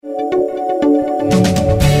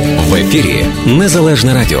В ефірі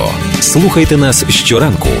Незалежне Радіо. Слухайте нас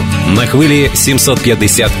щоранку на хвилі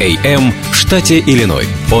 750 AM в штаті Ілліной.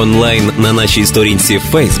 Онлайн на нашій сторінці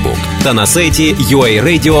Facebook та на сайті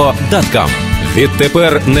uaradio.com.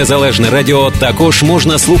 Відтепер Незалежне Радіо також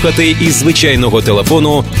можна слухати із звичайного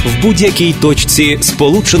телефону в будь-якій точці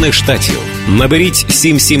Сполучених Штатів. Наберіть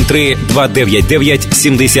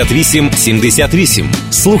 773-299-78-78.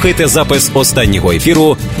 Слухайте запис останнього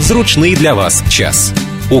ефіру в зручний для вас час.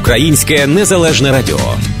 Українське Незалежне Радіо.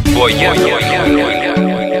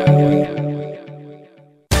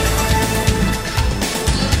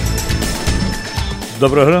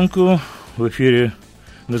 Доброго ранку. В ефірі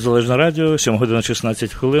Незалежне Радіо, 7 годин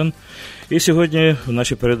 16 хвилин. І сьогодні в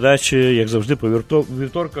нашій передачі, як завжди, по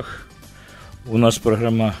вівторках, у нас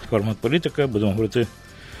програма «Формат політика». Будемо говорити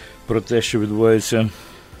про те, що відбувається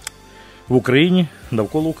в Україні,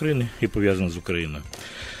 навколо України і пов'язано з Україною.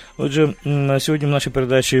 Отже, сьогодні в нашій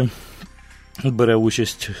передачі бере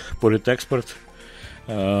участь політексперт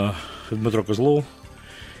Дмитро Козлов.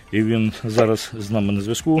 І він зараз з нами на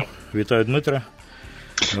зв'язку. Вітаю, Дмитра.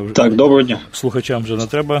 Так, доброго дня. Слухачам вже не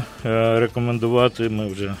треба рекомендувати, ми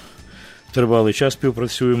вже тривалий час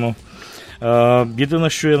співпрацюємо. Єдине,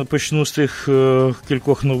 що я почну з тих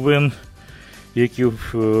кількох новин, які,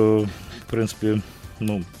 в принципі,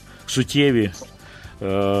 суттєві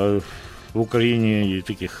в Україні і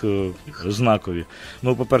таких знакові.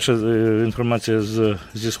 По-перше, інформація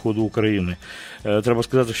зі сходу України. Треба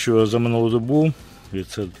сказати, що за минулу добу, і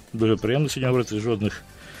це дуже приємно сьогодні говорити, жодних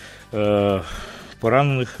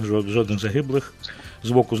поранених, жодних загиблих з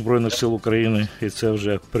боку Збройних сил України, і це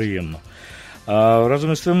вже приємно. А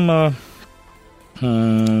разом із тим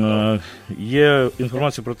є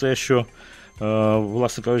інформація про те, що,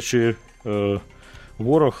 власне кажучи,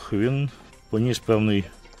 ворог, він поніс певний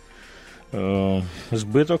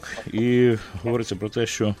збиток, і говориться про те,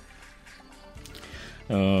 що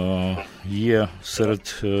є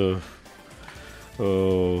серед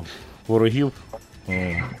ворогів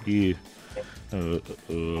і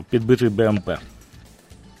підбитий БМП.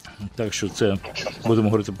 Так що це, будемо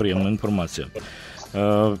говорити, приємна інформація.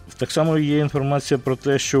 Так само є інформація про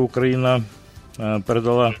те, що Україна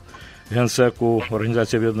передала Генсеку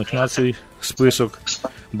Організації Об'єднаних Націй список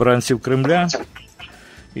бранців Кремля.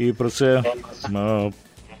 І про це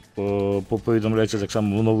повідомляється так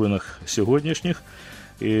само в новинах сьогоднішніх.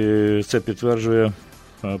 І це підтверджує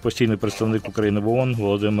постійний представник України в ООН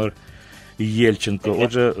Володимир Єльченко.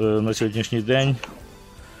 Отже, на сьогоднішній день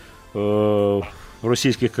в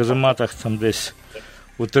російських казематах там десь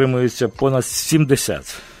утримується понад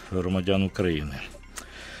 70 громадян України.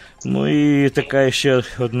 І така ще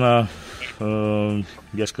одна,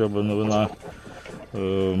 я сказав би, новина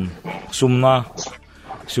сумна.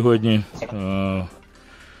 Сьогодні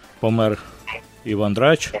помер Іван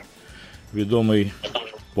Драч, відомий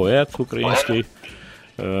поет український,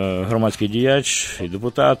 громадський діяч і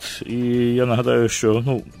депутат. І я нагадаю,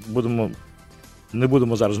 що не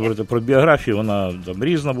будемо зараз говорити про біографію, вона там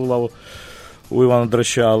різна була у Івана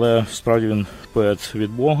Драча, але справді він поет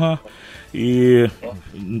від Бога. І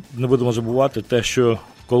не будемо забувати те, що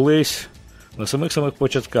колись на самих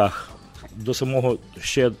початках, до самого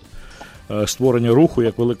ще створення руху,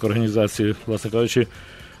 як великої організації, власне кажучи,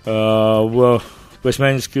 в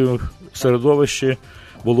письменницькому середовищі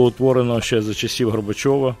було утворено ще за часів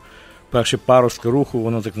Горбачова перші паростки руху,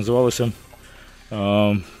 воно так називалося,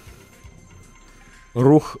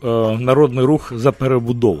 Народний рух за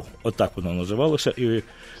перебудову. Отак воно називалося. І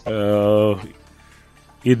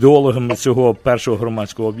ідеологами цього першого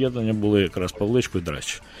громадського об'єднання були якраз Павличко і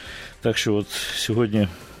Драч. Так що от сьогодні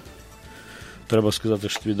треба сказати,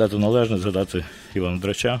 що віддати належне, згадати Івана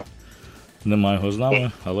Драча. Немає його з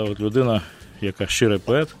нами, але от людина, яка щирий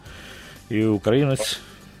поет і українець,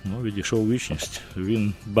 відійшов у вічність.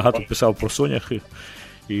 Він багато писав про соняхи,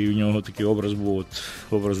 і в нього такий образ був,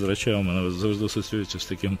 образ Драча у мене завжди асоціюється з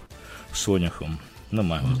таким соняхом.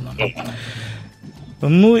 Немає його з нами.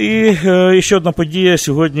 І ще одна подія.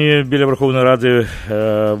 Сьогодні біля Верховної Ради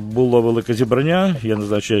було велике зібрання. Я не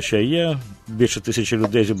знаю, чи ще є. Більше 1000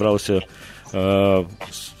 людей зібралося.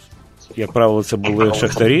 Як правило, це були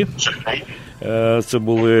шахтарі. Це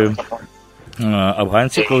були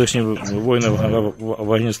афганці, колишні воїни в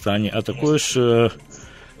Афганістані, а також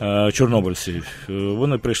чорнобильці.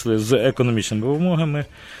 Вони прийшли з економічними вимогами.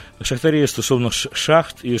 Шахтарі стосовно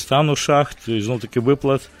шахт і стану шахт, і знов-таки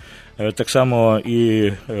виплат. Так само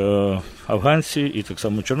і афганці, і так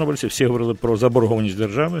само чорнобильці, всі говорили про заборгованість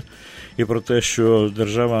держави і про те, що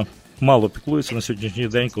держава мало піклується на сьогоднішній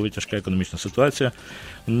день, коли тяжка економічна ситуація.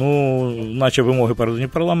 Ну, наче вимоги передані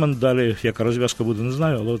парламент, далі яка розв'язка буде, не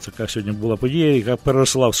знаю, але така сьогодні була подія, яка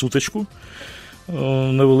переросла в сутичку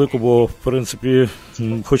невелику, бо, в принципі,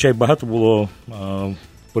 хоча й багато було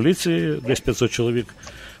поліції, десь 500 чоловік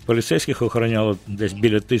поліцейських охороняло, десь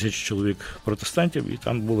біля 1000 чоловік протестантів, і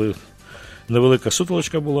там були невелика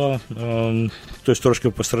сутолочка була, хтось трошки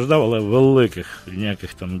постраждав, але великих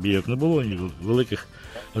ніяких там бійок не було, ні великих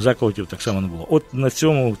заколотів так само не було. От на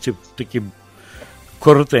цьому ці такі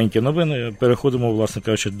коротенькі новини. Переходимо, власне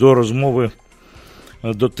кажучи, до розмови,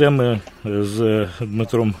 до теми з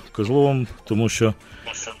Дмитром Козловим, тому що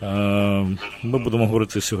ми будемо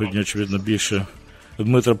говорити сьогодні, очевидно, більше,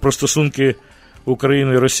 Дмитро, про стосунки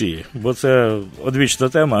України і Росії, бо це одвічна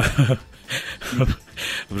тема.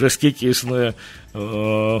 Вже скільки існує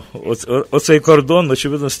оцей кордон,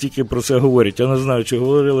 очевидно, стільки про це говорять. Я не знаю, чи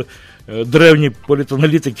говорили древні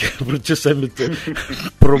політаналітики про ті самі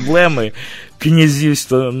проблеми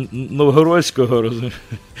князівства Новгородського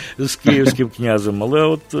з київським князем. Але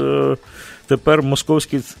от тепер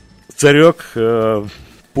московський царьок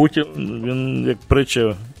Путін, він як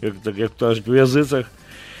притча, як кажуть, в язицях,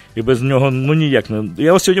 і без нього, ну, ніяк не...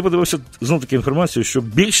 Я ось сьогодні подивився, знову таки, інформацію, що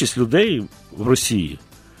більшість людей в Росії,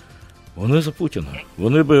 вони за Путіна.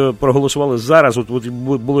 Вони би проголосували зараз, от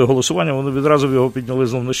були голосування, вони відразу його підняли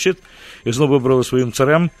знову на щит і знову вибрали своїм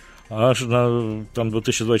царем аж на там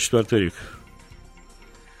 2024 рік.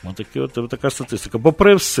 От така статистика.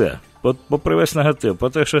 Попри все, попри весь негатив, про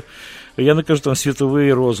те, що я не кажу там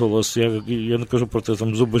світовий розголос, я не кажу про те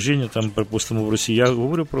там зубожіння, там, припустимо, в Росії, я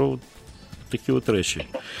говорю про такі от речі.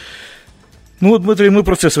 Ну, от, Дмитро, ми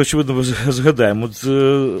про це, очевидно, згадаємо. От,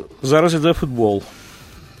 зараз іде футбол.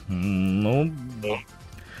 Ну,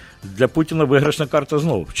 для Путіна виграшна карта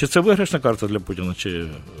знову. Чи це виграшна карта для Путіна? Чи...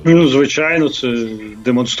 Ну, звичайно, це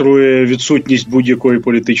демонструє відсутність будь-якої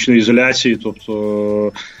політичної ізоляції.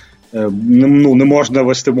 Тобто, не можна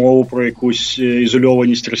вести мову про якусь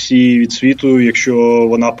ізольованість Росії від світу, якщо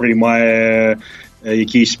вона приймає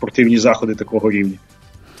якісь спортивні заходи такого рівня.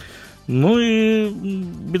 Ну і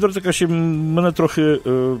Дмитро, така ще мене трохи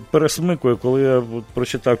пересмикує, коли я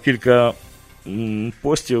прочитав кілька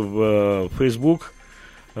постів в Фейсбук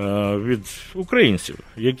від українців,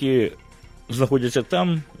 які знаходяться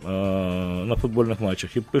там на футбольних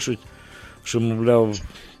матчах і пишуть, що, мовляв,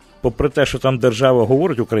 попри те, що там держава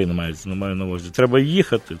говорить, Україна має на увазі, треба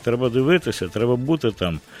їхати, треба дивитися, треба бути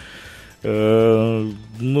там.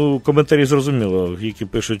 Ну, коментарі зрозуміло, які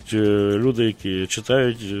пишуть люди, які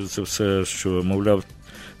читають це все, що, мовляв,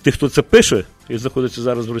 тих, хто це пише і знаходиться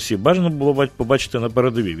зараз в Росії, бажано було побачити на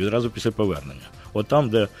передовій, відразу після повернення. От там,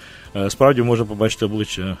 де справді можна побачити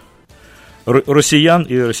обличчя росіян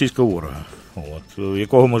і російського ворога, от,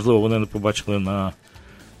 якого, можливо, вони не побачили на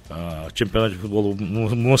чемпіонаті футболу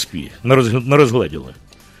в Москві, не розгледіли.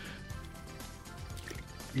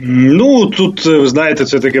 Ну, тут, ви знаєте,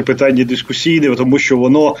 це таке питання дискусійне, тому що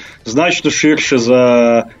воно значно ширше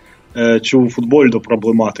за цю футбольну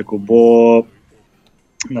проблематику, бо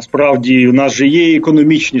насправді у нас же є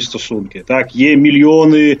економічні стосунки, так, є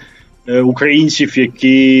мільйони українців,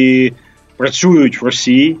 які працюють в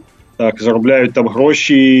Росії, так, заробляють там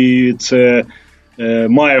гроші, це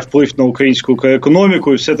має вплив на українську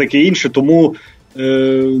економіку і все таке інше, тому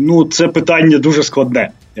ну, це питання дуже складне,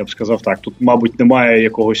 я б сказав так. Тут, мабуть, немає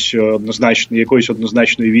якоїсь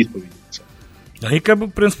однозначної відповіді на це. А яка б,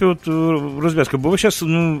 в принципі, от розв'язка? Бо ви зараз,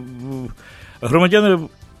 громадяни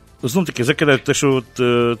знов-таки закидають те, що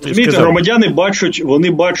ти сказав. Громадяни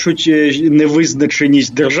бачать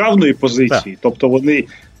невизначеність державної позиції, так. Тобто вони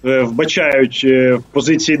вбачають в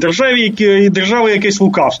позиції держави якесь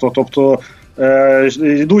лукавство, тобто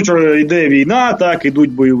йде війна, так,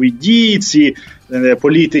 ідуть бойові дії, ці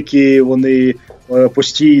політики, вони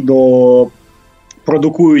постійно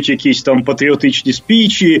продукують якісь там патріотичні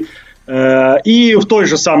спічі, і в той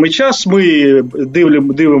же самий час ми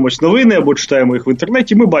дивимось новини або читаємо їх в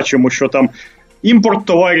інтернеті, ми бачимо, що там імпорт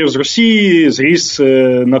товарів з Росії зріс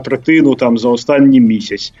на третину там за останній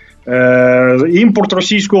місяць. Імпорт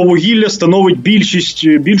російського вугілля становить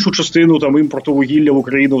більшу частину там імпорту вугілля в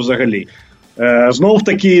Україну взагалі. Знов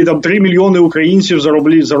таки там 3 мільйони українців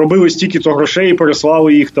заробили стільки-то грошей і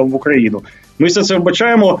переслали їх там в Україну. Ми все це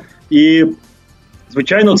вбачаємо, і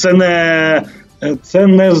звичайно, це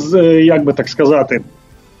не як би так сказати,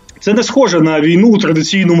 це не схоже на війну у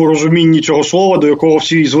традиційному розумінні цього слова, до якого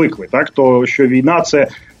всі звикли, так? То, що війна – це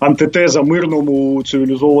антитеза мирному,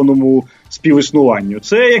 цивілізованому співіснуванню.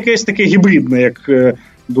 Це якесь таке гібридне, як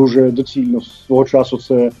дуже доцільно свого часу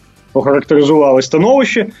це охарактеризували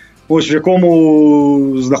становище, ось в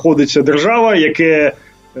якому знаходиться держава, яке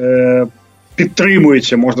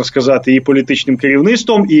підтримується, можна сказати, і політичним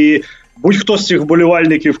керівництвом, і будь-хто з цих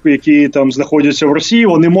вболівальників, які там знаходяться в Росії,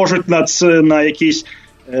 вони можуть на якісь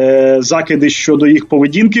закиди щодо їх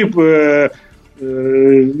поведінки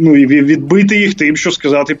і відбити їх тим, що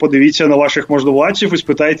сказати, подивіться на ваших можновладців і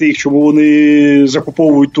спитайте їх, чому вони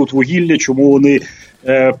закуповують тут вугілля, чому вони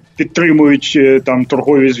підтримують там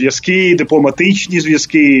торгові зв'язки, дипломатичні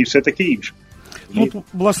зв'язки і все таке інше.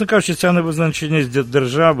 Власне кажучи, ця невизначеність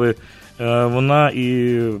держави, вона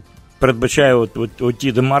і передбачає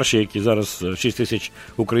ті демарші, які зараз 6 тисяч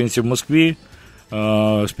українців в Москві,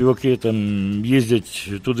 співаки там їздять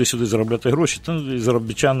туди-сюди заробляти гроші, там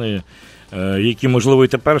заробітчани, які, можливо, і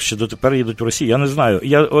тепер, ще дотепер їдуть в Росію. Я не знаю.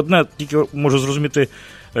 Я одне тільки можу зрозуміти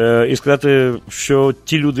і сказати, що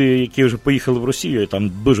ті люди, які вже поїхали в Росію,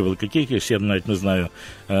 там дуже велика кількість, я навіть не знаю,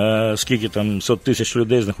 скільки там 100 тисяч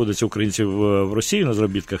людей знаходиться українців в Росії на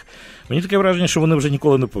заробітках, мені таке враження, що вони вже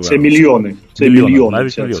ніколи не повернуться. Це мільйони.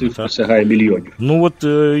 Навіть мільйони. Цифра сягає мільйонів. Ну от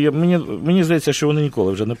мені здається, що вони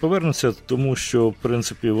ніколи вже не повернуться, тому що, в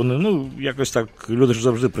принципі, вони, якось так, люди ж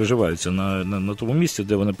завжди приживаються на тому місці,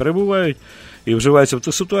 де вони перебувають, і вживаються в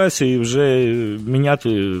ту ситуацію, і вже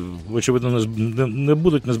міняти, очевидно, не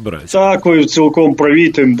будуть, не збираються. Так, ви цілком праві,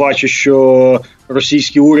 тим бачу, що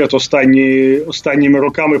російський уряд останніми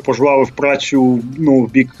роками пожвавив працю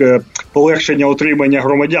в бік полегшення отримання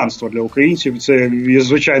громадянства для українців. Це,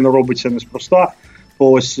 звичайно, робиться неспроста.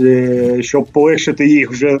 Ось, щоб полегшити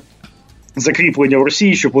їх вже закріплення в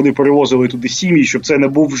Росії, щоб вони перевозили туди сім'ї, щоб це не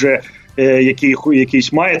був вже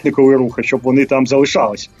якийсь маятниковий рух, а щоб вони там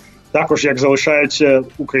залишались. Також, як залишаються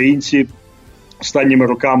українці останніми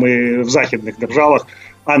роками в західних державах,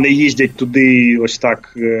 а не їздять туди ось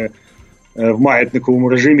так в маятниковому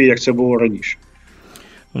режимі, як це було раніше.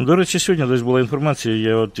 До речі, сьогодні десь була інформація,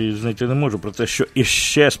 я от і знайти не можу, про те, що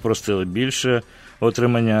іще спростили більше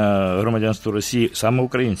отримання громадянства Росії саме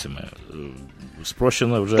українцями.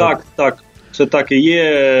 Спрощено вже... Так. Це так і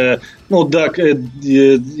є. Так,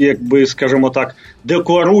 якби, скажімо так,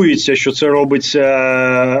 декларується, що це робиться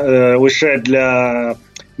лише для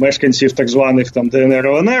мешканців так званих там ДНР,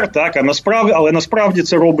 ЛНР, так, але насправді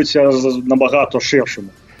це робиться набагато ширшою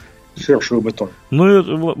метою.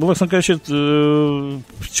 Власне кажучи,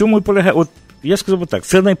 в цьому і полягає, от я сказав би так,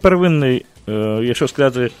 це найпервинний, якщо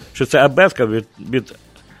сказати, що це абетка від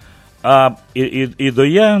А і до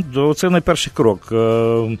Я, то це найперший крок.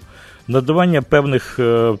 Надавання певних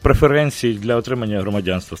преференцій для отримання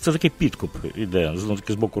громадянства. Це такий підкуп іде,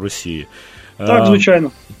 знову-таки, з боку Росії. Так,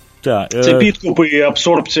 звичайно. Це підкуп і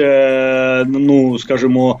абсорбція,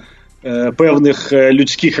 скажімо, певних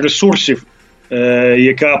людських ресурсів,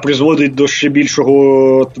 яка призводить до ще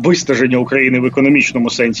більшого вистаження України в економічному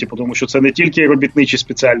сенсі, тому що це не тільки робітничі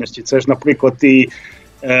спеціальності, це ж, наприклад, і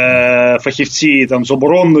фахівці там, з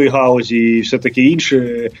оборонної галузі і все таке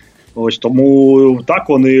інше. Ось тому так,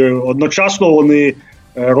 одночасно вони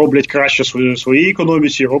роблять краще своїй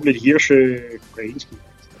економіці, роблять гірше українській.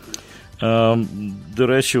 До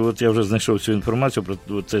речі, от я вже знайшов цю інформацію,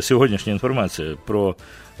 це сьогоднішня інформація про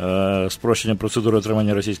спрощення процедури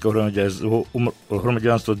отримання російського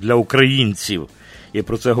громадянства для українців. І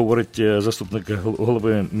про це говорить заступник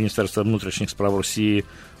голови Міністерства внутрішніх справ Росії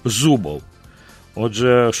Зубов.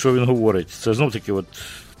 Отже, що він говорить? Це знов-таки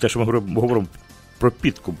те, що ми говоримо про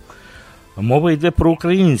підкуп. Мова йде про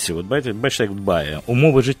українців, от бачите, як дбає,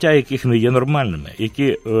 умови життя яких не є нормальними,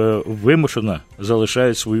 які вимушено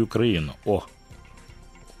залишають свою країну.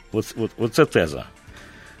 Оце теза.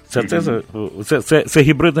 Це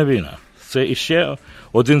гібридна війна. Це іще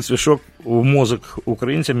один цвішок в мозок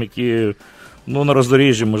українцям, які на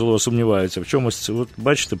роздоріжжі, можливо, сумніваються в чомусь. От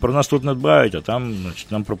бачите, про нас тут не дбають, а там,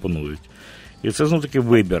 значить, нам пропонують. І це, знову-таки,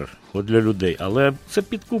 вибір для людей. Але це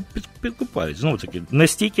підкупають. Знову-таки,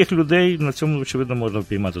 нестійких людей на цьому, очевидно, можна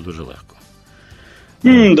впіймати дуже легко.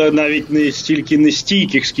 Навіть не стільки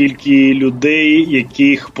нестійких, скільки людей,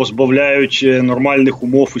 яких позбавляють нормальних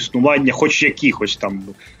умов існування, хоч якихось там,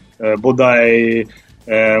 бодай,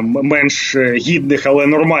 менш гідних, але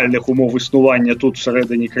нормальних умов існування тут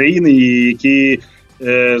всередині країни, і які,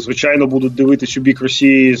 звичайно, будуть дивитись у бік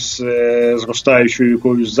Росії з зростаючою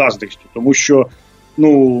якоюсь заздрістю. Тому що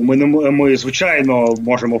ми, звичайно,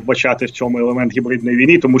 можемо вбачати в цьому елемент гібридної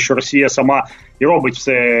війни, тому що Росія сама і робить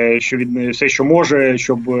все, що може,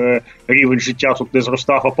 щоб рівень життя тут не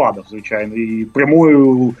зростав, а падав, звичайно, і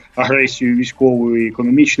прямою агресією військовою, і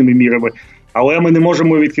економічними мірами. Але ми не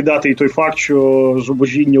можемо відкидати і той факт, що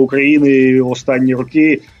зубожіння України останні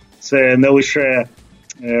роки – це не лише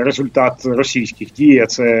результат російських дій, а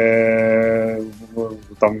це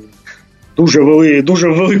там дуже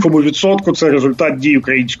великому відсотку це результат дій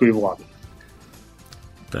української влади.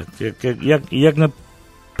 Так, як не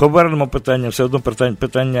повернемо питання, все одно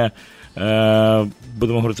питання,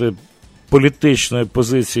 будемо говорити, політичної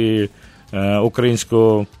позиції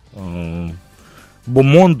українського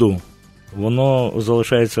бомонду, воно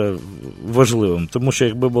залишається важливим. Тому що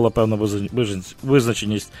якби була певна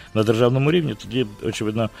визначеність на державному рівні, тоді,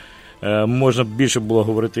 очевидно, можна більше було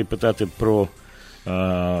говорити і питати про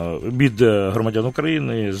від громадян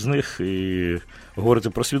України, з них, і говорити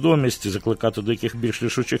про свідомість, закликати до яких більш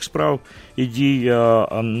рішучих справ і дій.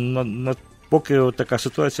 Поки така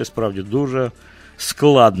ситуація справді дуже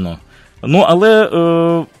складно. Ну, але,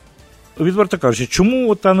 відверто кажучи,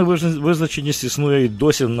 чому та невизначеність існує і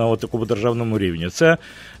досі на такому державному рівні? Це,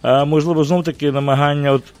 можливо, знову-таки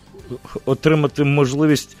намагання отримати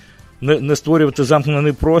можливість не створювати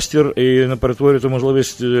замкнений простір і не перетворювати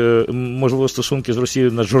можливо стосунки з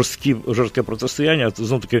Росією на жорстке протистояння, а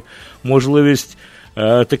знов-таки можливість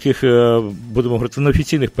таких, будемо говорити,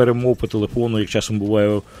 неофіційних перемов по телефону, як часом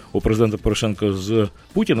буває у президента Порошенка з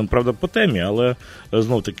Путіним, правда, по темі, але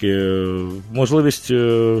знов-таки можливість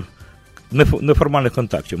неформальних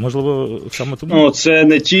контактів. Можливо, саме тому? Ну, це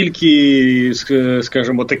не тільки,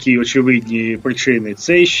 скажімо, такі очевидні причини.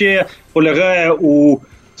 Це ще полягає у,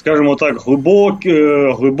 скажімо так,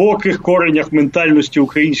 глибоких коренях ментальності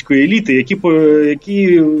української еліти, які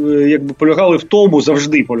якби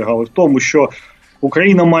завжди полягали в тому, що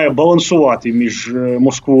Україна має балансувати між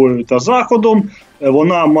Москвою та Заходом,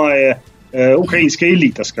 вона має, українська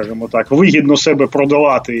еліта, скажімо так, вигідно себе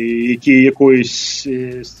продавати якоїсь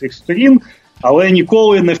з цих сторін, але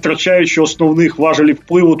ніколи не втрачаючи основних важелів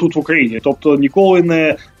впливу тут в Україні. Тобто ніколи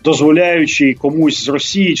не дозволяючи комусь з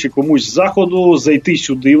Росії чи комусь з Заходу зайти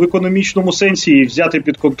сюди в економічному сенсі і взяти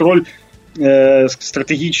під контроль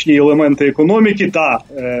стратегічні елементи економіки та,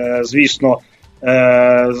 звісно,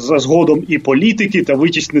 за згодом і політики, та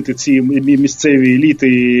витіснити ці місцеві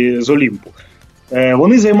еліти з Олімпу.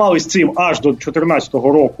 Вони займалися цим аж до 2014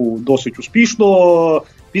 року досить успішно.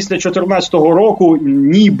 Після 2014 року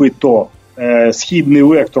нібито східний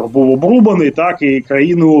вектор був обрубаний, так, і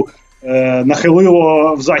країну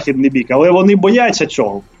нахилило в західний бік. Але вони бояться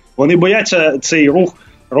цього. Вони бояться цей рух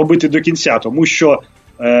робити до кінця, тому що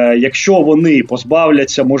якщо вони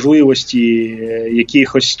позбавляться можливості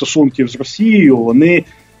якихось стосунків з Росією, вони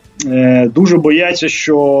дуже бояться,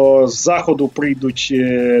 що з Заходу прийдуть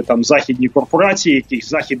там західні корпорації, якісь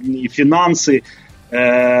західні фінанси,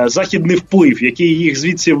 західний вплив, який їх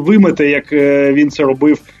звідси вимете, як він це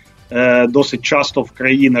робив досить часто в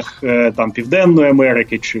країнах там Південної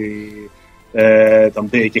Америки чи там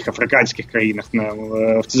деяких африканських країнах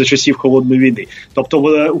за часів Холодної війни.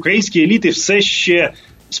 Тобто українські еліти все ще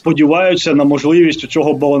сподіваються на можливість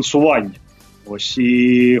цього балансування. Ось,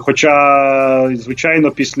 і хоча,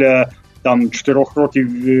 звичайно, після там 4 років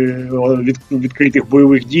відкритих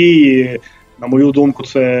бойових дій, на мою думку,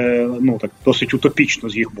 це так досить утопічно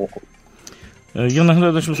з їх боку. Я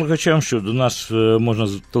нагадаю нашим слухачам, що до нас можна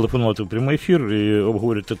телефонувати в прямий ефір і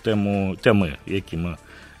обговорити теми, які ми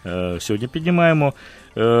сьогодні піднімаємо.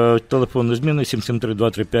 Телефон незмінний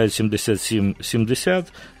 773-235-77-70.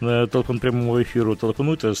 Телефон прямого ефіру.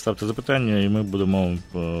 Телефонуйте, ставте запитання, і ми будемо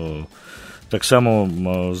так само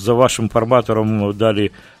за вашим форматором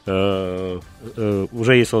далі.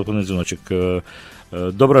 Вже є телефонний дзвіночок.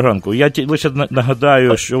 Доброго ранку. Я лише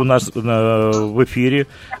нагадаю, що у нас в ефірі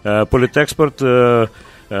політекспорт,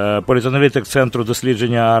 політаналітик Центру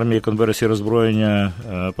дослідження армії, конверсії, роззброєння,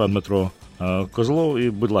 пан Дмитро Козлов. І,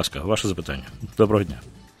 будь ласка, ваше запитання. Доброго дня.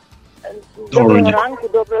 Доброго ранку,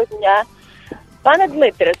 доброго дня. Пане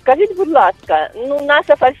Дмитре, скажіть, будь ласка,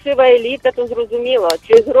 наша фальшива еліта, то зрозуміло,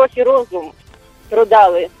 через гроші розум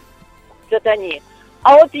продали сатані.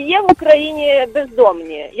 А от є в Україні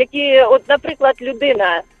бездомні, які, от, наприклад,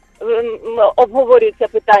 людина, обговорюється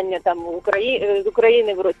питання там з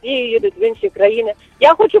України в Росію, їдуть в інші країни.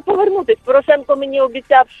 Я хочу повернутися. Порошенко мені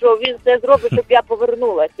обіцяв, що він все зробить, щоб я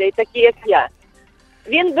повернулася, і такі, як я.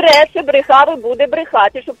 Він бреше, брехав і буде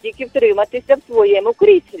брехати, щоб тільки втриматися в своєму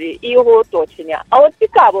кріслі і його оточення. А от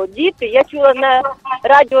цікаво, діти, я чула на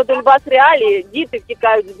радіо Донбас Реалії, діти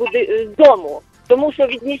втікають з дому, тому що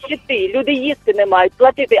від ніщити, люди їсти не мають,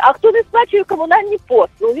 платити. А хто не сплачує комунальні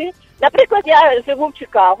послуги? Наприклад, я живу в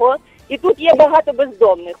Чикаго, і тут є багато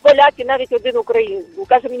бездомних. Поляки, навіть один українець був,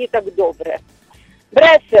 каже, мені так добре.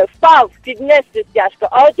 Бреше, впав, піднести тяжко.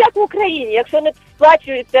 А от як в Україні, якщо не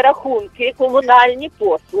сплачуються рахунки, комунальні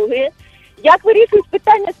послуги, як вирішують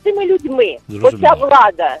питання з цими людьми? Оця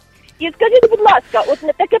влада. І скажіть, будь ласка, от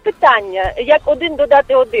не таке питання, як 1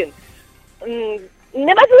 додати 1.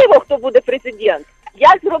 Неважливо, хто буде президент.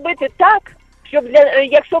 Як зробити так,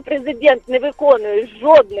 якщо президент не виконує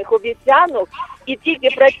жодних обіцянок і тільки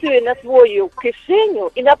працює на свою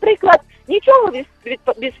кишеню, і, наприклад, нічого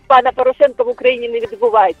без пана Порошенка в Україні не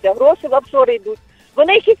відбувається, гроші в офшори йдуть,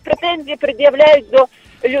 вони якісь претензії пред'являють до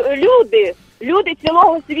люди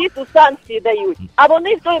цілого світу санкції дають, а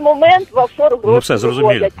вони в той момент в офшор гроші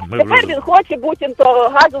виводять. Тепер він хоче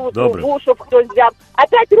буцімто газову трубу, щоб хтось взяв. А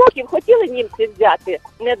 5 років хотіли німці взяти,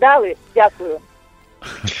 не дали. Дякую.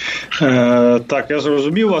 Так, я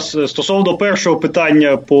зрозумів вас. Стосовно першого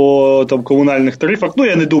питання по комунальних тарифах,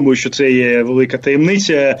 я не думаю, що це є велика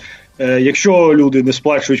таємниця. Якщо люди не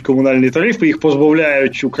сплачують комунальні тарифи, їх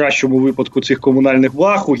позбавляють у кращому випадку цих комунальних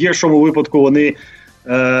благ, у гіршому випадку вони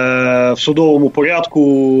в судовому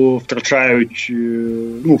порядку втрачають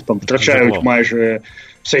майже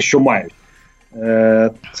все, що мають.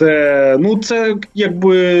 Це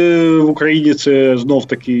якби в Україні це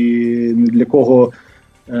знов-таки ні для кого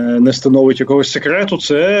не становить якогось секрету.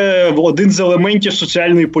 Це один з елементів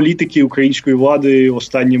соціальної політики української влади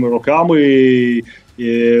останніми роками,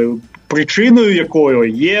 причиною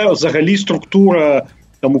якої є взагалі структура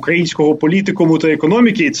українського політикуму та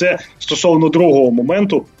економіки, і це стосовно другого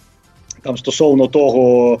моменту,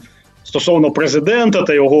 стосовно президента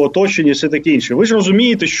та його оточення і все таке інше. Ви ж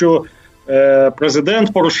розумієте, що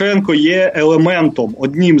президент Порошенко є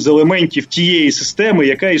одним з елементів тієї системи,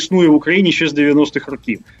 яка існує в Україні ще з 90-х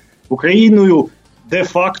років. Україною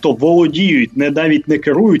де-факто володіють, навіть не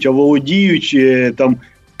керують, а володіють з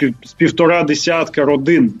 1,5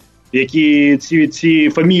 родин, які ці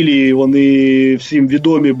фамілії, вони всім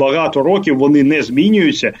відомі багато років, вони не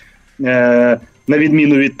змінюються, на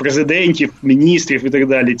відміну від президентів, міністрів і так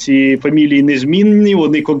далі. Ці фамілії незмінні,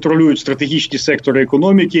 вони контролюють стратегічні сектори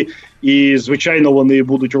економіки і, звичайно, вони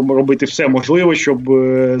будуть робити все можливе, щоб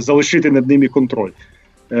залишити над ними контроль.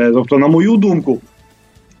 Тобто, на мою думку,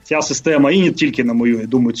 ця система, і не тільки на мою, я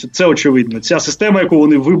думаю, це очевидно, ця система, яку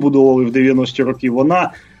вони вибудували в 90-ті роки,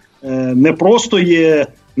 вона не просто є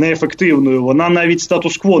неефективною, вона навіть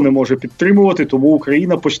статус-кво не може підтримувати, тому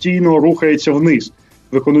Україна постійно рухається вниз.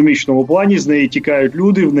 В економічному плані з неї тікають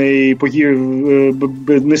люди, в неї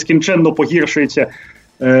нескінченно погіршується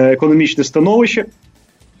економічне становище.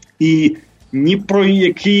 І ні про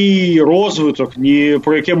який розвиток, ні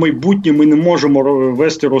про яке майбутнє ми не можемо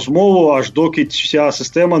вести розмову, аж доки ця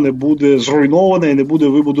система не буде зруйнована і не буде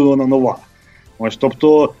вибудована нова.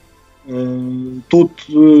 Тобто тут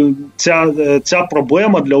ця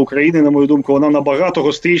проблема для України, на мою думку, вона набагато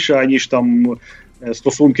гостріша, ніж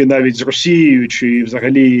стосунки навіть з Росією чи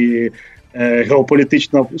взагалі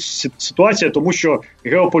геополітична ситуація, тому що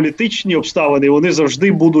геополітичні обставини, вони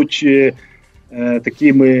завжди будуть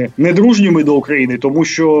такими недружніми до України, тому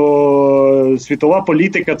що світова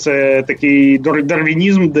політика – це такий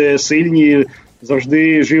дарвінізм, де сильні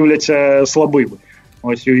завжди живляться слабими.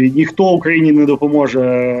 І ніхто Україні не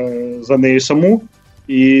допоможе за нею саму.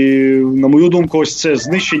 І, на мою думку, ось це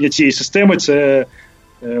знищення цієї системи, це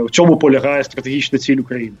в чому полягає стратегічна ціль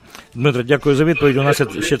України. Дмитро, дякую за відповідь. У нас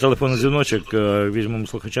є ще телефонний дзвіночок. Візьмемо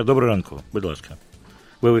слухача. Доброго ранку, будь ласка.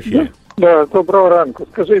 Ви в ефірі. Доброго ранку.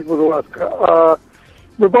 Скажіть, будь ласка, а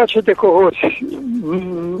ви бачите когось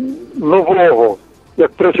нового,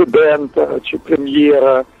 як президента чи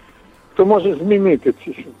прем'єра, хто може змінити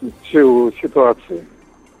цю ситуацію?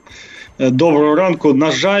 Доброго ранку.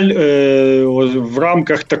 На жаль, в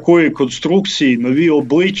рамках такої конструкції нові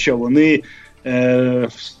обличчя, вони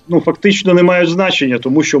фактично не мають значення,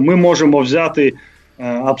 тому що ми можемо взяти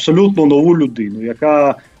абсолютно нову людину,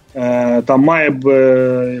 яка має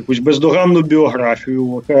якусь бездоганну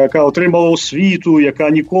біографію, яка отримала освіту, яка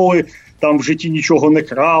ніколи в житті нічого не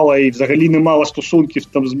крала і взагалі не мала стосунків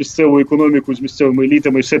з місцевою економікою, з місцевими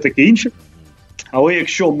елітами і все таке інше. Але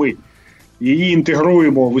якщо ми її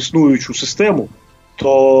інтегруємо в існуючу систему,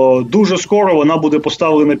 то дуже скоро вона буде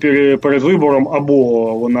поставлена перед вибором, або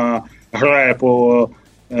вона грає по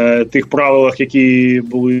тих правилах, які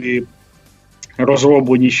були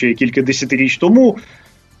розроблені ще кілька десятиріч тому,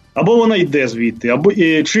 або вона йде звідти,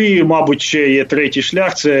 чи, мабуть, ще є третій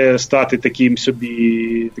шлях, це стати таким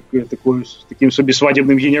собі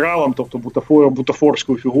свадібним генералом, тобто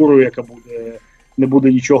бутафорською фігурою, яка не буде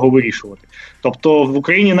нічого вирішувати. Тобто в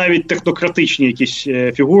Україні навіть технократичні якісь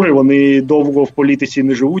фігури, вони довго в політиці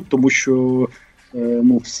не живуть, тому що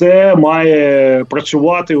все має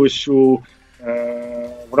працювати ось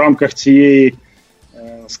в рамках цієї,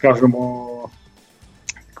 скажімо,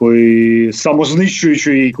 такої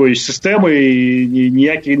самознищуючої якоїсь системи, і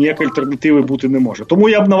ніякої альтернативи бути не може. Тому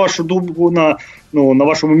я б, на вашу думку, на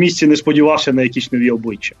вашому місці не сподівався на якісь нові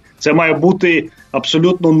обличчя. Це має бути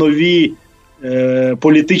абсолютно нові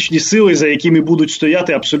політичні сили, за якими будуть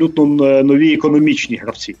стояти абсолютно нові економічні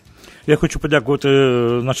гравці. Я хочу подякувати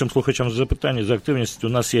нашим слухачам за запитання, за активність. У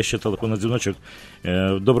нас є ще телефонний дзвіночок.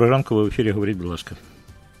 Доброго ранку, ви в ефірі, говоріть, будь ласка.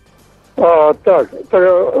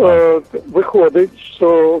 Виходить,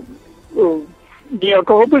 що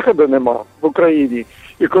ніякого виходу нема в Україні.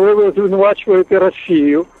 І коли ви звинувачуєте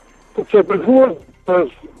Росію, то це безглуздо,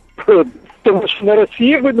 тому що не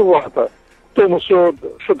Росія винувата, тому що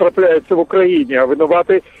трапляється в Україні, а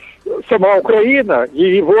винувата сама Україна,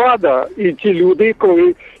 її влада і ті люди,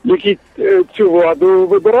 які цю владу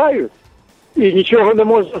вибирають. І нічого не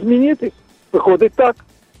можна змінити. Виходить так.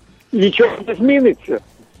 І нічого не зміниться.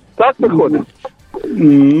 Так виходить.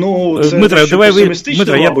 Ну, це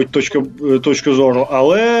песимістична, мабуть, точка зору,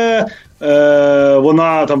 але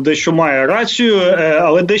вона там дещо має рацію,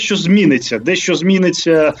 але дещо зміниться. Дещо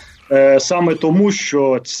зміниться саме тому,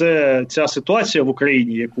 що ця ситуація в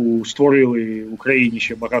Україні, яку створили в Україні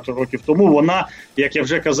ще багато років тому, вона, як я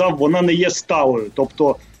вже казав, вона не є сталою.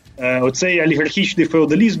 Тобто оцей олігархічний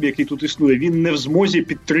феодалізм, який тут існує, він не в змозі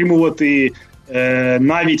підтримувати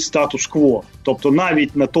навіть статус-кво. Тобто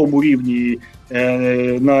навіть на тому рівні,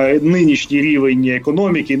 на нинішній рівень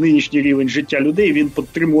економіки, нинішній рівень життя людей він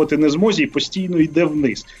підтримувати не зможе і постійно йде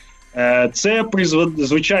вниз. Це,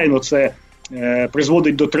 звичайно, це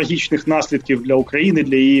призводить до трагічних наслідків для України,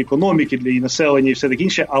 для її економіки, для її населення і все таке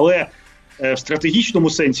інше, але в стратегічному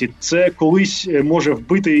сенсі це колись може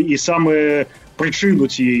вбити і саме причину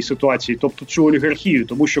цієї ситуації, тобто цю олігархію,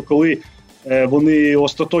 тому що коли вони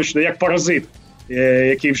остаточно, як паразит,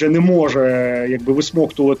 який вже не може якби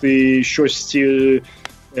висмоктувати щось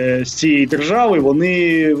з цієї держави,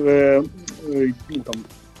 вони там,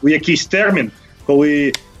 у якийсь термін,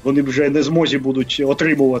 коли вони вже не зможуть будуть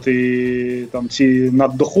отримувати там ці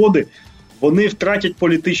наддоходи, вони втратять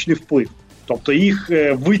політичний вплив. Тобто їх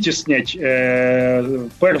витіснять,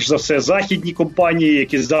 перш за все, західні компанії,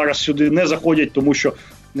 які зараз сюди не заходять, тому що,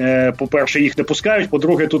 по-перше, їх не пускають,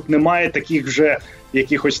 по-друге, тут немає таких вже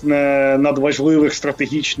якихось надважливих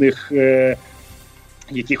стратегічних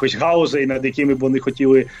якихось галузей, над якими б вони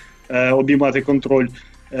хотіли обіймати контроль.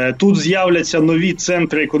 Тут з'являться нові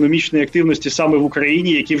центри економічної активності саме в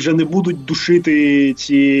Україні, які вже не будуть душити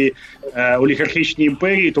ці олігархічні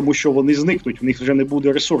імперії, тому що вони зникнуть, в них вже не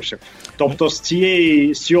буде ресурсів. Тобто з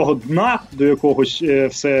цього дна, до якогось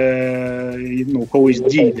все колись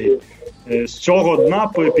дійде, з цього дна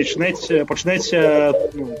почнеться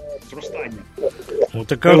зростання.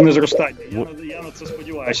 Певне зростання. Я на це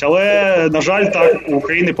сподіваюся. Але, на жаль, так, у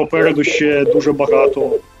України попереду ще дуже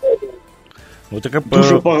багато.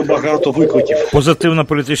 Дуже багато викликів. Позитивна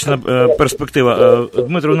політична перспектива.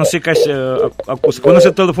 Дмитро, у нас якась акустика. У нас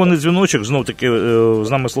є телефонний дзвіночок, знов-таки з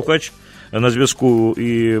нами слухач на зв'язку,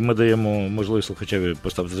 і ми даємо можливість слухачеві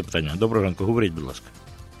поставити запитання. Доброго ранку, говоріть, будь ласка.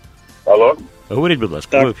 Алло? Говоріть, будь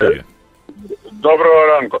ласка, в ефірі. Доброго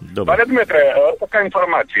ранку. Добре. Пане Дмитре, така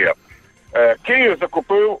інформація. Київ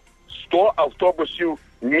закупив 100 автобусів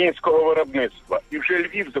мінського виробництва. І вже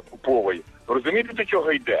Львів закуповує. Розумієте, до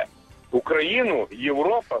чого йде? Україну,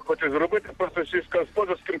 Європа хоче зробити просто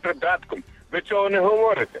сільськогосподарським придатком. Ви цього не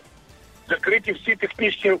говорите. Закриті всі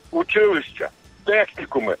технічні училища,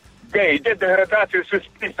 технікуми, де йде деградація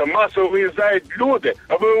суспільства, масово виїжджають люди,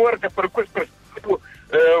 а ви говорите про якусь перспективу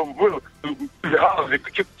в галузі,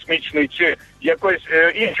 чи космічної, чи якоїсь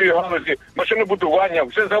іншої галузі, машинобудування,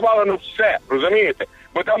 вже завалено все, розумієте?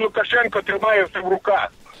 Бо там Лукашенко тримає все в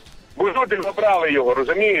руках. Бо люди забрали його,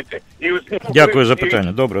 розумієте? Дякую за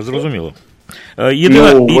питання. Добре, зрозуміло.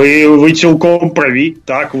 Ви цілком праві.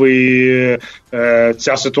 Так,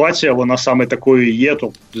 ця ситуація, вона саме такою є.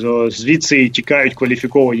 Тобто, звідси тікають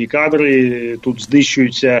кваліфіковані кадри, тут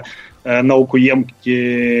знищуються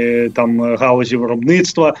наукоємкі там галузі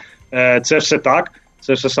виробництва. Це все так.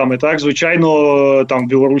 Це все саме так. Звичайно, там в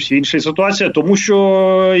Білорусі інша ситуація, тому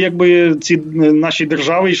що якби ці наші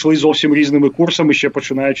держави йшли зовсім різними курсами, ще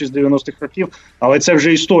починаючи з 90-х років, але це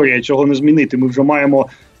вже історія, цього не змінити. Ми вже маємо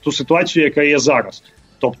ту ситуацію, яка є зараз.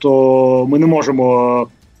 Тобто ми не можемо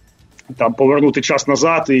там повернути час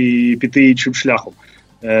назад і піти іншим шляхом.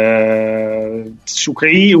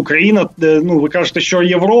 Україна, ви кажете, що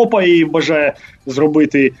Європа її бажає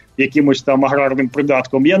зробити якимось там аграрним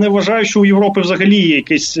придатком. Я не вважаю, що у Європи взагалі є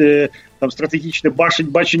якесь там стратегічне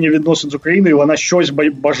бачення відносин з Україною, вона щось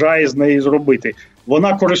бажає з нею зробити.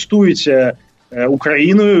 Вона користується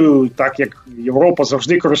Україною, так як Європа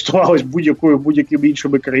завжди користувалась будь-якими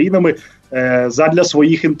іншими країнами задля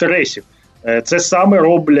своїх інтересів. Це саме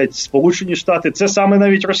роблять Сполучені Штати, це саме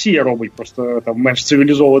навіть Росія робить, просто там в менш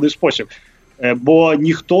цивілізований спосіб. Бо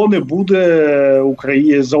ніхто не буде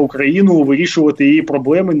за Україну вирішувати її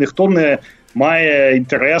проблеми, ніхто має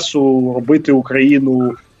інтересу робити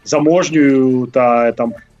Україну заможньою та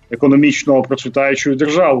там економічно процвітаючою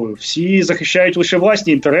державою. Всі захищають лише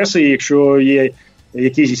власні інтереси, і якщо є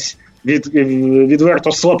якийсь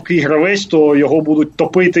відверто слабкий гравець, то його будуть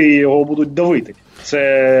топити і його будуть давити.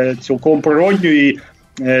 Це цілком природньо, і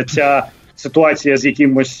ця ситуація з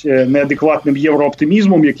якимось неадекватним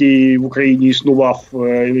єврооптимізмом, який в Україні існував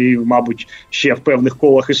і, мабуть, ще в певних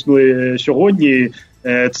колах існує сьогодні,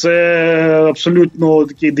 це абсолютно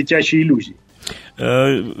такі дитячі ілюзії.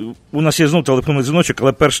 У нас є знову телефонний дзвіночок,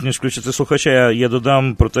 але перш ніж включити слухача, я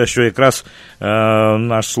додам про те, що якраз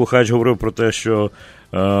наш слухач говорив про те, що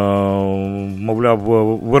мовляв,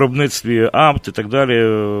 в виробництві АМТ і так далі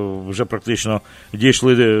вже практично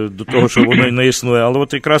дійшли до того, що воно не існує. Але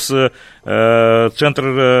от якраз Центр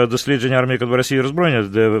дослідження армії Росії і роззброєння,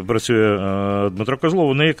 де працює Дмитро Козлов,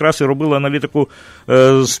 вони якраз і робили аналітику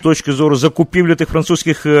з точки зору закупівлі тих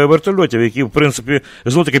французьких вертольотів, які, в принципі,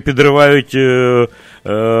 знову-таки підривають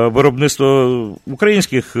виробництво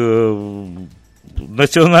українських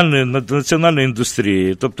національної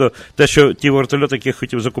індустрії, тобто те, що ті вертольоти, які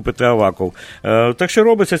хотів закупити Аваков. Так що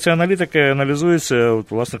робиться ця аналітика, аналізується,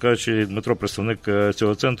 от, власне кажучи, Дмитро, представник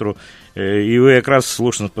цього центру, і ви якраз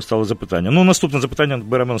слушно поставили запитання. Ну, наступне запитання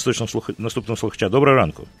беремо наступного слухача. Доброго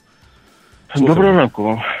ранку. Доброго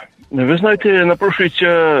ранку. Ви знаєте, напрошується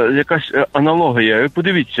якась аналогія. Ви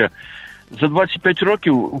подивіться, за 25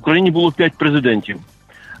 років в Україні було 5 президентів.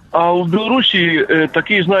 А в Білорусі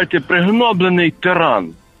такий, знаєте, пригноблений тиран.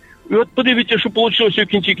 І от подивіться, що вийшло в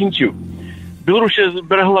кінці кінців. Білорусія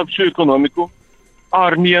зберегла всю економіку,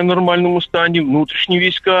 армія в нормальному стані, внутрішні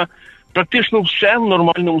війська, практично все в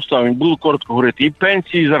нормальному стані. Було коротко говорити. І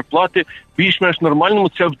пенсії, і зарплати більш-менш нормальному.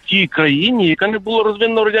 Це в тій країні, яка не була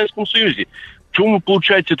розвинена в Радянському Союзі. В чому,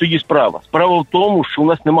 виходить, тоді справа? Справа в тому, що у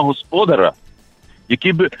нас нема господара,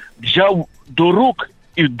 який би взяв до рук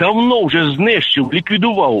і давно вже знищив,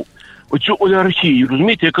 ліквідував оцю олігархію,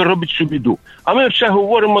 розумієте, яка робить цю біду. А ми все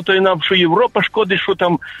говоримо, то і нам, що Європа шкодить, що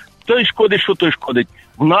там той шкодить, що той шкодить.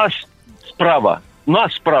 В нас справа.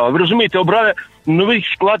 Ви розумієте, обрали новий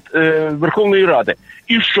склад Верховної Ради.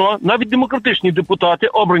 І що? Навіть демократичні депутати,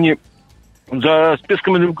 обрані за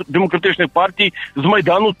списками демократичних партій з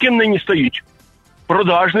Майдану, ким нині стають?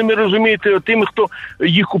 Продажними, розумієте, тими, хто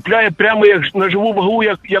їх купляє прямо як на живу вагу,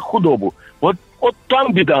 як худобу. От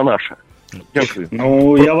там біда наша. Дякую.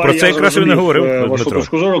 Ну, про це якраз і не говорив, вашу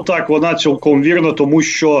точку зору. Так, вона цілком вірна, тому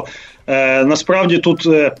що насправді тут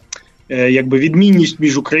якби відмінність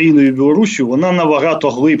між Україною і Білоруссю, вона набагато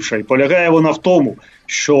глибша. І полягає вона в тому,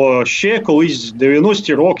 що ще колись в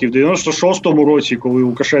 90-ті роки, в 96-му році, коли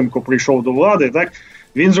Лукашенко прийшов до влади, так,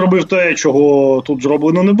 він зробив те, чого тут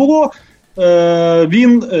зроблено не було.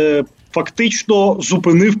 Він фактично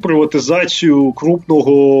зупинив приватизацію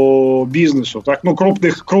крупного бізнесу, так, ну,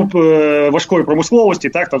 важкої промисловості,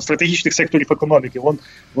 так, там, стратегічних секторів економіки.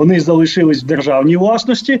 Вони залишились в державній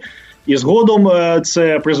власності, і згодом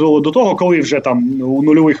це призвело до того, коли вже там у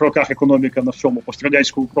нульових роках економіка на всьому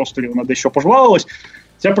пострадянському просторі вона дещо пожвавилась,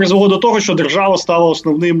 це призвело до того, що держава стала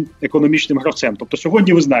основним економічним гравцем. Тобто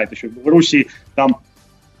сьогодні ви знаєте, що в Білорусі там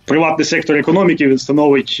приватний сектор економіки він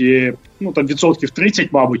становить, ну, там, 30%,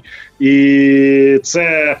 мабуть, і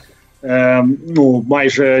це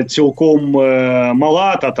майже цілком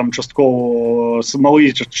мала та там частково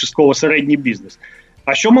середній бізнес.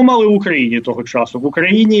 А що ми мали в Україні того часу? В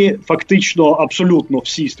Україні фактично абсолютно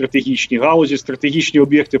всі стратегічні галузі, стратегічні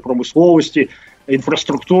об'єкти промисловості,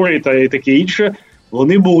 інфраструктури та таке інше,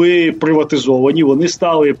 вони були приватизовані, вони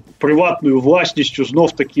стали приватною власністю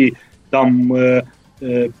знов-таки там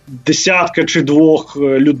десятка чи двох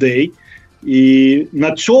людей. І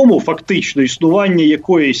на цьому фактично існування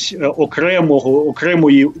якоїсь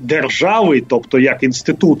окремої держави, тобто як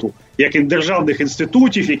інституту, як державних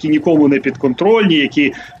інститутів, які нікому не підконтрольні,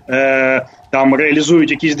 які там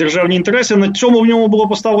реалізують якісь державні інтереси, на цьому в ньому була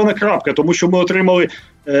поставлена крапка, тому що ми отримали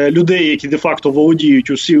людей, які де-факто володіють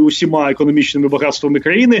усіма економічними багатствами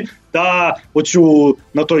країни, та оцю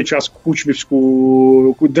на той час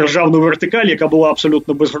кучмівську державну вертикаль, яка була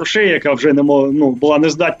абсолютно без грошей, яка вже була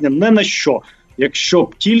нездатна не на що, якщо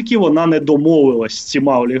б тільки вона не домовилась з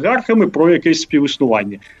цими олігархами про якесь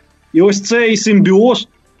співіснування. І ось цей симбіоз,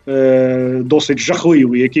 досить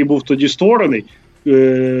жахливий, який був тоді створений,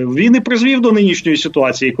 він і призвів до нинішньої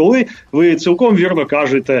ситуації, коли ви цілком вірно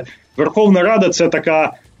кажете, Верховна Рада це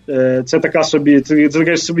таке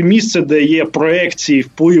собі місце, де є проекції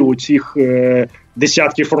впливу цих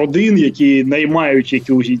десятків родин, які наймають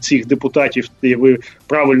цих депутатів, ви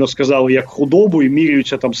правильно сказали, як худобу, і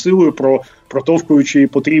міряються там силою, протовкуючи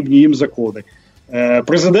потрібні їм закони.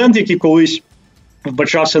 Президент, який колись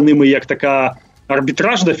вбачався ними як така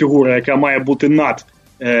арбітражна фігура, яка має бути над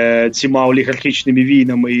цими олігархічними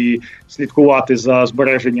війнами і слідкувати за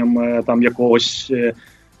збереженням там якогось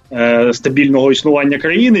стабільного існування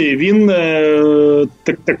країни, він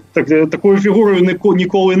такою фігурою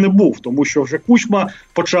ніколи не був, тому що вже Кучма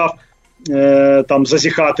почав там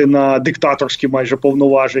зазіхати на диктаторські майже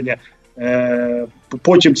повноваження,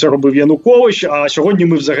 потім це робив Янукович, а сьогодні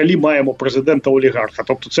ми взагалі маємо президента-олігарха,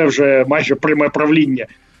 тобто це вже майже пряме правління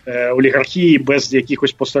олігархії без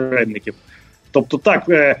якихось посередників. Тобто так,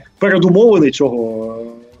 передумови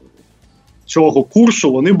цього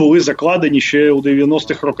курсу, вони були закладені ще у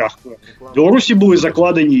 90-х роках. В Білорусі були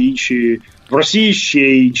закладені інші, в Росії ще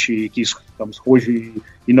інші, якісь там схожі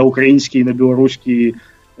і на українські, і на білоруські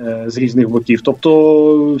з різних боків.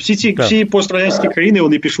 Тобто всі пострадянські країни,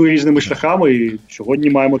 вони пішли різними шляхами, і сьогодні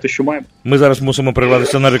маємо те, що маємо. Ми зараз мусимо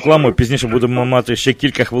перерватися на рекламу, пізніше будемо мати ще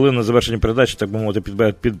кілька хвилин на завершення передачі, так би мовити,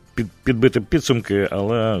 підбити підсумки,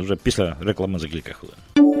 але вже після реклами за кілька хвилин.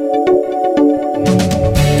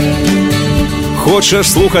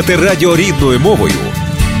 Хочеш слухати радіо рідною мовою?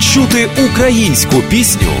 Чути українську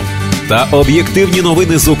пісню та об'єктивні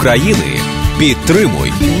новини з України?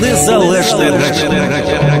 Підтримуй Незалежне Радіо.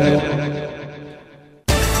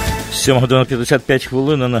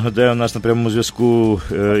 7:55. Нагадаю, у нас на прямому зв'язку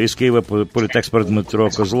із Києва політексперт Дмитро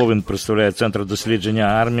Козлов. Він представляє Центр дослідження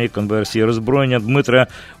армії, конверсії і роззброєння. Дмитре,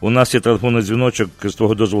 у нас є телефонний дзвіночок, з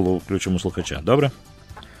твого дозволу включимо слухача. Добре?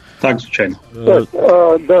 Так, звичайно. Так,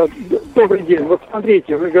 да, добрый день. Вот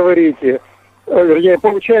смотрите, вы говорите, вернее,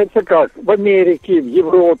 получается как? В Америке, в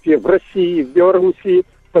Европе, в России, в Белоруссии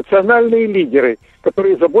национальные лидеры,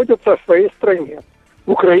 которые заботятся о своей стране.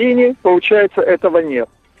 В Украине, получается, этого нет.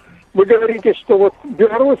 Вы говорите, что вот в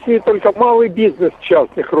Белоруссии только малый бизнес в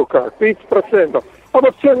частных руках, 30%, а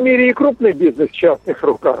во всем мире и крупный бизнес в частных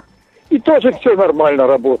руках. И тоже все нормально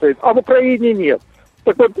работает, а в Украине нет.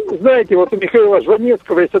 Так вот, знаете, вот у Михаила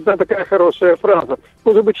Жванецкого есть одна такая хорошая фраза.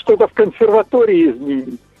 Может быть, что-то в консерватории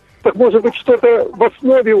изменить. Так может быть, что-то в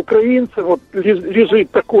основе украинцев вот лежит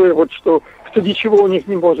такое вот, что ничего у них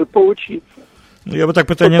не может получиться. Я бы так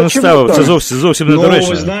питання не ставив, це зовсім недоречно.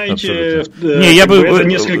 Ну, вы знаете, это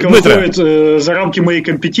несколько выходит за рамки моей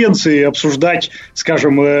компетенции обсуждать,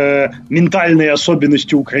 скажем, ментальные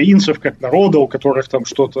особенности украинцев как народа, у которых там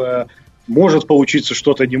что-то может получиться,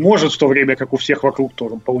 что-то не может, в то время как у всех вокруг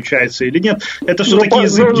тоже получается или нет. Это все такие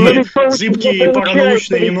зыбкие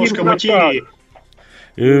паранаучные немножко материи.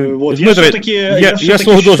 Вот. Я все-таки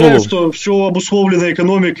считаю, что все обусловлено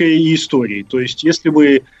экономикой и историей. То есть, если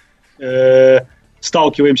мы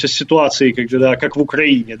сталкиваемся с ситуацией, как в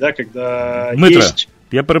Украине, да, когда Дмитро, есть...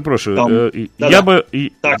 Я перепрошую.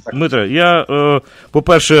 Дмитро,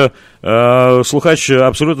 по-перше, слухач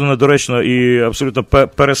абсолютно недоречно і абсолютно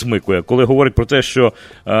пересмикує, коли говорить про те, що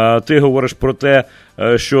ти говориш про те,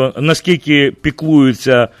 що наскільки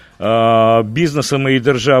піклуються бізнесами і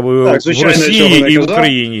державою в Росії і в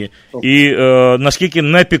Україні, і наскільки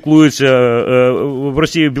не піклуються в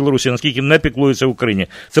Росії і в Білорусі, наскільки не піклуються в Україні.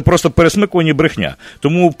 Це просто пересмикування і брехня.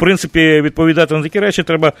 Тому, в принципі, відповідати на такі речі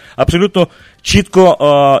треба абсолютно чітко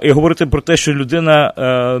і говорити про те, що людина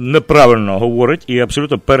неправильно говорить і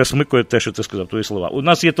абсолютно пересмикує те, що ти сказав, твої слова. У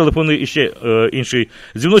нас є телефонний і ще інший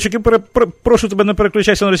дзвіночок, і прошу тебе, не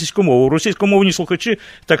переключайся на російську мову. Російськомовні слухачі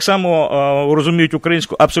так само розуміють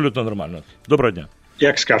українську абсолютно нормально. Доброго дня.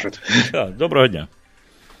 Як скажете. Доброго дня.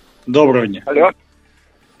 Доброго дня.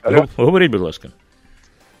 Алло. Говоріть, будь ласка.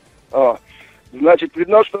 Значить,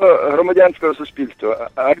 відносно громадянського суспільства.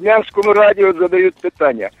 Армянському радіо задають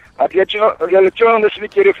питання, а для чого на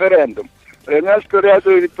світі референдум? Армянське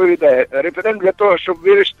радіо відповідає, референдум для того, щоб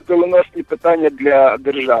вирішити доленосні питання для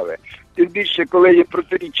держави. Тим більше, коли є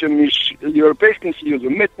протиріччя між Європейським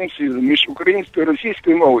Союзом, Митним Союзом, між українською і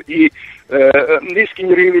російською мовою і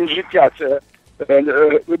низький рівень життя, це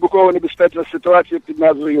вибухово небезпечна ситуація під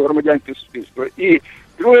назвою громадянське суспільство. І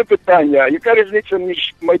друге питання, яка різниця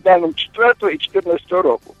між Майданом 4-го і 14-го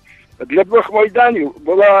року? Для двох Майданів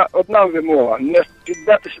була одна вимога – не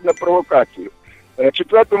піддатися на провокацію. В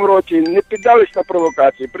 4-му році не піддались на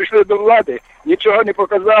провокацію, прийшли до влади, нічого не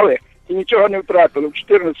показали і нічого не втратили. В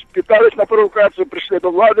 14-му піддались на провокацію, прийшли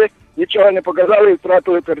до влади, нічого не показали і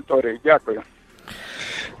втратили територію. Дякую.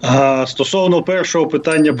 Стосовно першого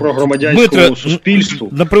питання про громадянському суспільству.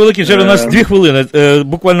 На превеликий жаль, у нас 2 хвилини,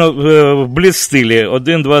 буквально в бліц-стилі,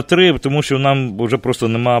 1, 2, 3, тому що нам вже просто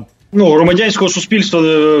нема Громадянського суспільства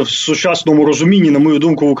в сучасному розумінні, на мою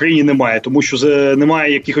думку, в Україні немає, тому що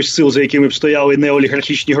немає якихось сил, за якими б стояли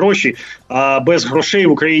неолігархічні гроші, а без грошей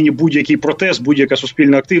в Україні будь-який протест, будь-яка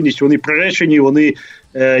суспільна активність, вони приречені, вони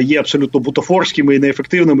є абсолютно бутафорськими і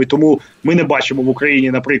неефективними, тому ми не бачимо в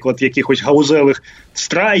Україні, наприклад, якихось галузевих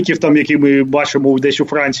страйків, там, які ми бачимо десь у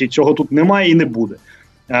Франції, цього тут немає і не буде.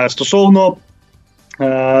 Стосовно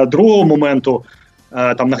другого моменту,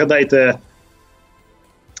 там, нагадайте,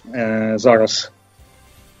 зараз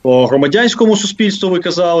по громадянському суспільству ви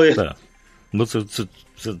казали. Так. Ну,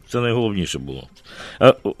 це найголовніше було.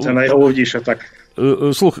 Це найголовніше, так.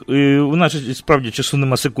 Слух, у нас справді часу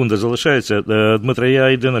нема, секунди залишається. Дмитро, я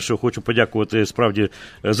єдине, що хочу подякувати, справді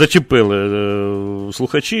зачепили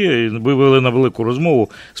слухачі, вивели на велику розмову.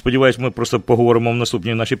 Сподіваюсь, ми просто поговоримо в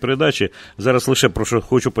наступній нашій передачі. Зараз лише про що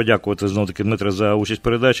хочу подякувати знову-таки Дмитро за участь в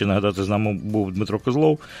передачі. Нагадати, з нами був Дмитро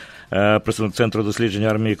Козлов, представник Центру дослідження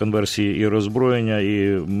армії, конверсії і роззброєння.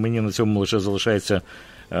 І мені на цьому лише залишається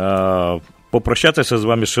попрощатися з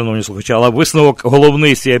вами, шановні слухачі, але висновок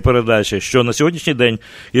головний з цієї передачі, що на сьогоднішній день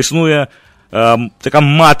існує така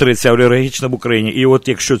матриця олігархічна в Україні, і от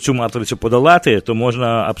якщо цю матрицю подолати, то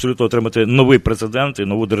можна абсолютно отримати новий прецедент і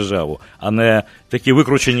нову державу, а не такі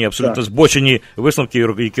викручені, абсолютно збочені висновки,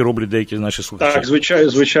 які роблять деякі наші слухачі. Так,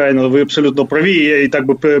 звичайно, ви абсолютно праві. Я і так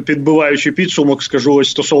би підбиваючи підсумок, скажу ось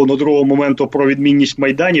стосовно другого моменту про відмінність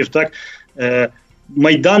майданів, так,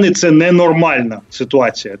 Майдани – це ненормальна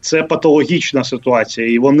ситуація, це патологічна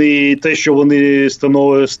ситуація, і вони, те, що вони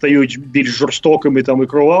стають більш жорстокими там, і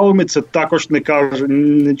кровавими, це також не каже,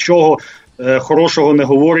 нічого хорошого не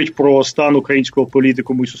говорить про стан українського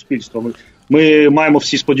політикуму і суспільства. Ми маємо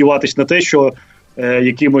всі сподіватися на те, що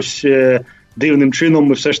якимось дивним чином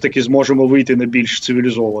ми все ж таки зможемо вийти на більш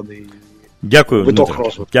цивілізований виток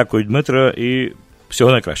розвитку. Дякую, Дмитро, і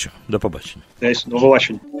всього найкращого. До побачення. До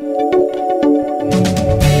побачення.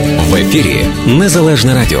 В ефірі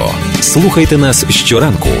Незалежне Радіо. Слухайте нас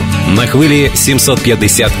щоранку на хвилі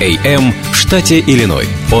 750 AM в штаті Ілліной.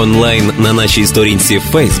 Онлайн на нашій сторінці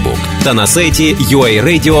Facebook та на сайті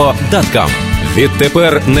uaradio.com.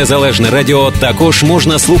 Відтепер Незалежне Радіо також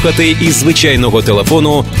можна слухати із звичайного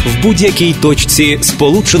телефону в будь-якій точці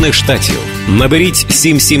Сполучених Штатів. Наберіть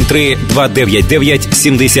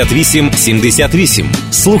 773-299-78-78.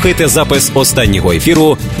 Слухайте запис останнього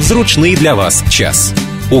ефіру в зручний для вас час.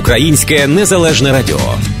 Українське Незалежне Радіо.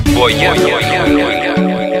 Бо я